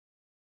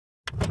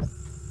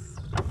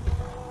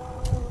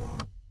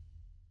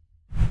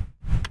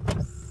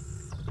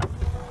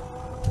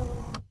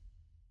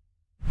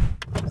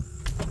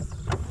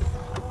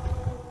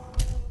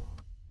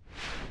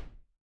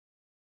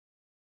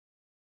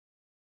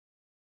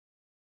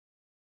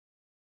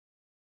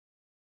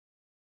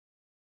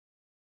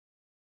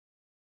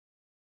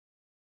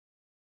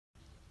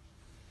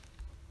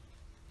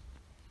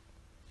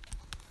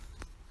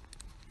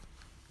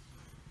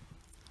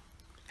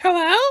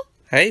Hello?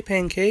 Hey,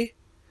 Pinkie.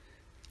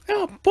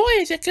 Oh boy,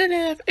 is it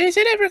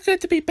ever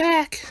good to be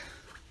back?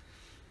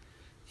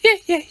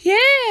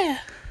 Yeah.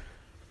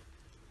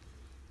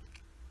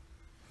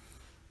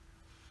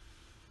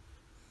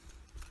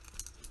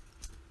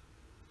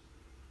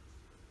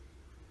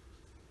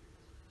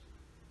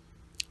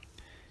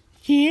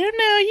 You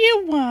know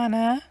you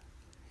wanna.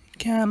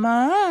 Come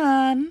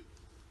on.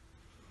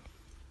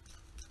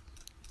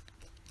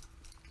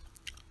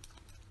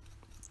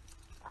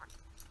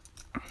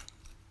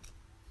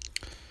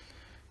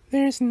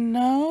 There's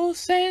no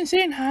sense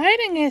in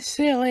hiding it,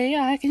 silly.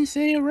 I can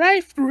see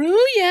right through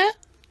ya.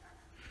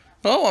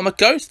 Oh, I'm a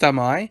ghost, am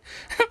I?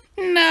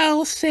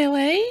 No,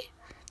 silly.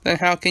 Then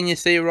how can you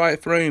see right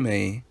through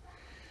me?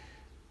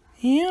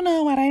 You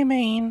know what I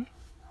mean.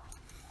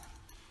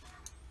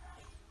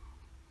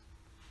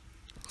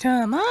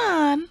 Come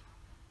on.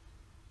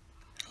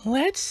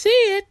 Let's see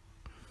it.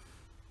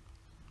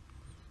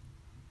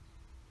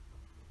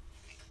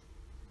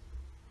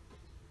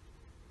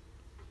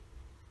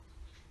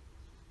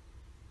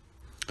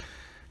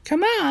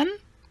 Come on.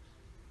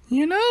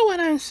 You know what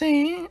I'm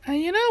saying.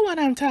 You know what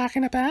I'm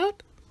talking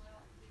about.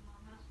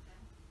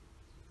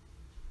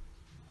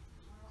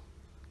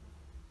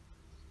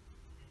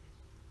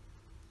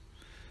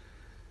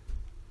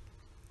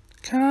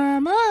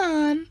 Come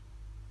on.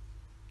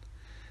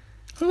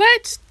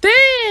 Let's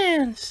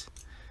dance.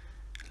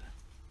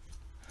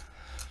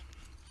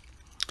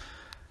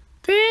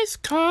 This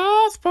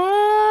calls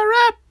for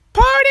a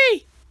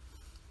party.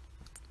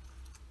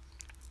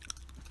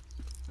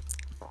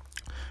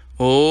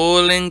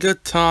 All in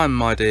good time,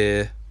 my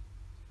dear.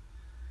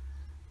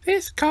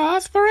 This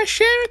calls for a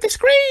share of the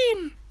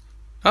screen.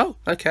 Oh,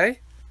 okay.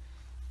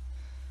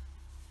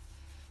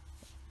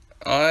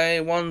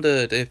 I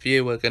wondered if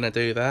you were going to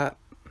do that.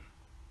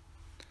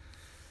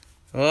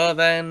 Well,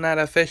 then that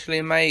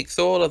officially makes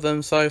all of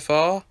them so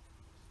far.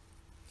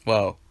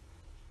 Well,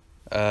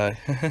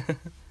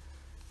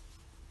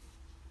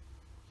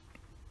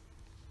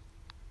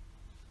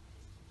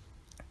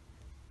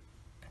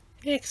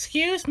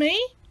 Excuse me?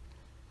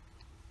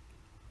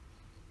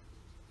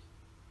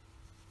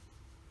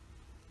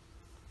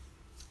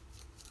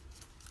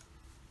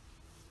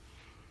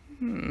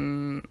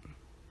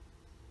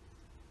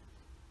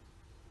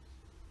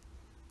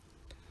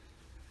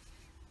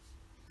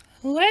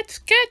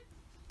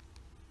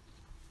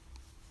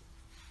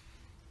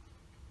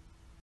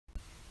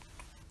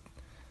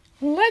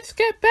 Let's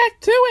get back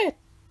to it.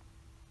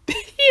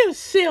 You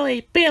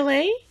silly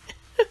Billy.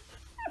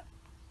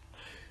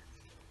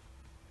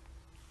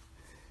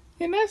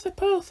 You're not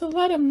supposed to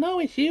let him know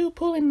it's you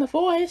pulling the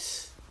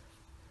voice.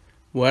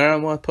 Where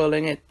am I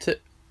pulling it to?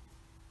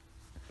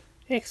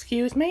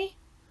 Excuse me?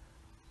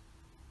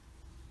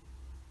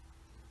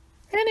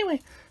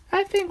 Anyway,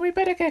 I think we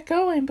better get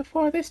going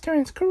before this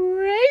turns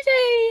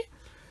crazy.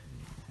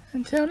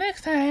 Until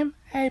next time,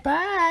 hey,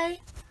 bye.